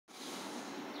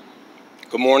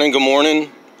Good morning, good morning.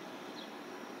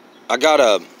 I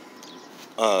got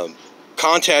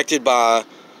contacted by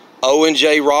Owen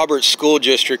J. Roberts School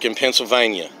District in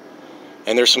Pennsylvania.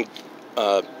 And there's some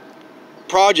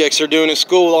projects they're doing in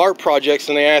school, art projects,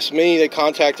 and they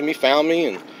contacted me, found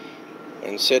me,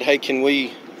 and said, hey, can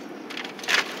you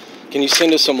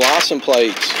send us some license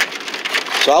plates?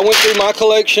 So I went through my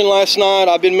collection last night.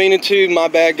 I've been meaning to. My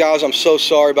bad, guys. I'm so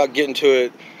sorry about getting to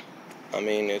it. I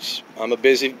mean, I'm a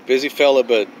busy fella,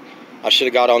 but I should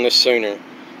have got on this sooner.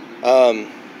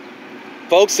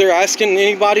 Folks, they're asking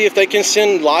anybody if they can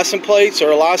send license plates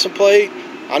or a license plate.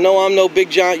 I know I'm no big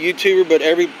giant YouTuber, but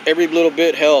every little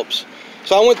bit helps.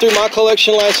 So I went through my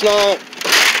collection last night,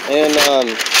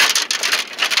 and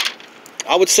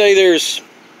I would say there's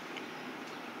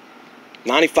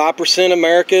 95%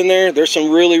 America in there. There's some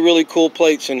really cool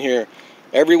plates in here.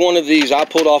 Every one of these I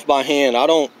pulled off by hand. I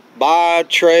don't buy,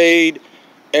 trade.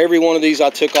 Every one of these I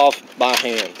took off by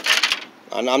hand.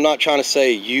 And I'm not trying to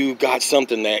say you got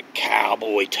something that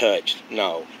cowboy touched.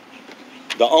 No.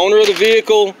 The owner of the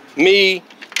vehicle, me,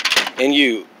 and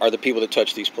you are the people that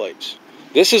touch these plates.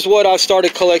 This is what I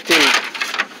started collecting.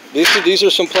 These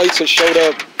are some plates that showed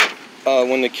up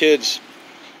when the kids,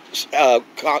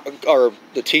 or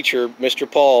the teacher, Mr.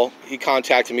 Paul, he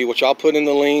contacted me, which I'll put in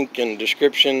the link and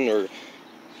description.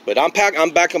 But I'm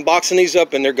boxing these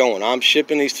up, and they're going. I'm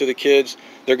shipping these to the kids.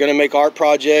 They're going to make art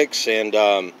projects, and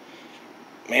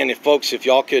man, if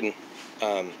y'all could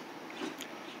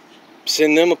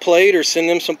send them a plate or send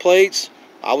them some plates.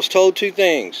 I was told two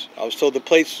things. I was told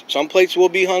some plates will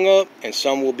be hung up and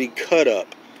some will be cut up.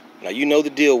 Now, you know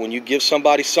the deal. When you give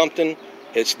somebody something,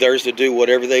 it's theirs to do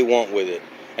whatever they want with it.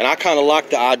 And I kind of like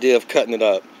the idea of cutting it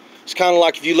up. It's kind of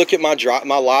like if you look at my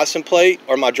license plate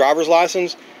or my driver's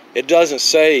license, it doesn't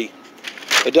say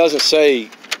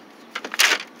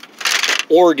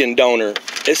organ donor.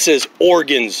 It says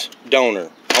organs donor.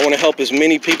 I want to help as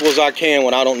many people as I can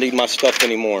when I don't need my stuff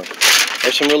anymore.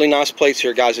 There's some really nice plates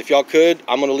here, guys. If y'all could,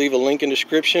 I'm going to leave a link in the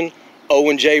description.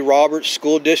 Owen J. Roberts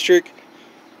School District.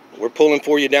 We're pulling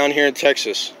for you down here in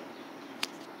Texas.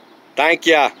 Thank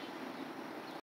ya.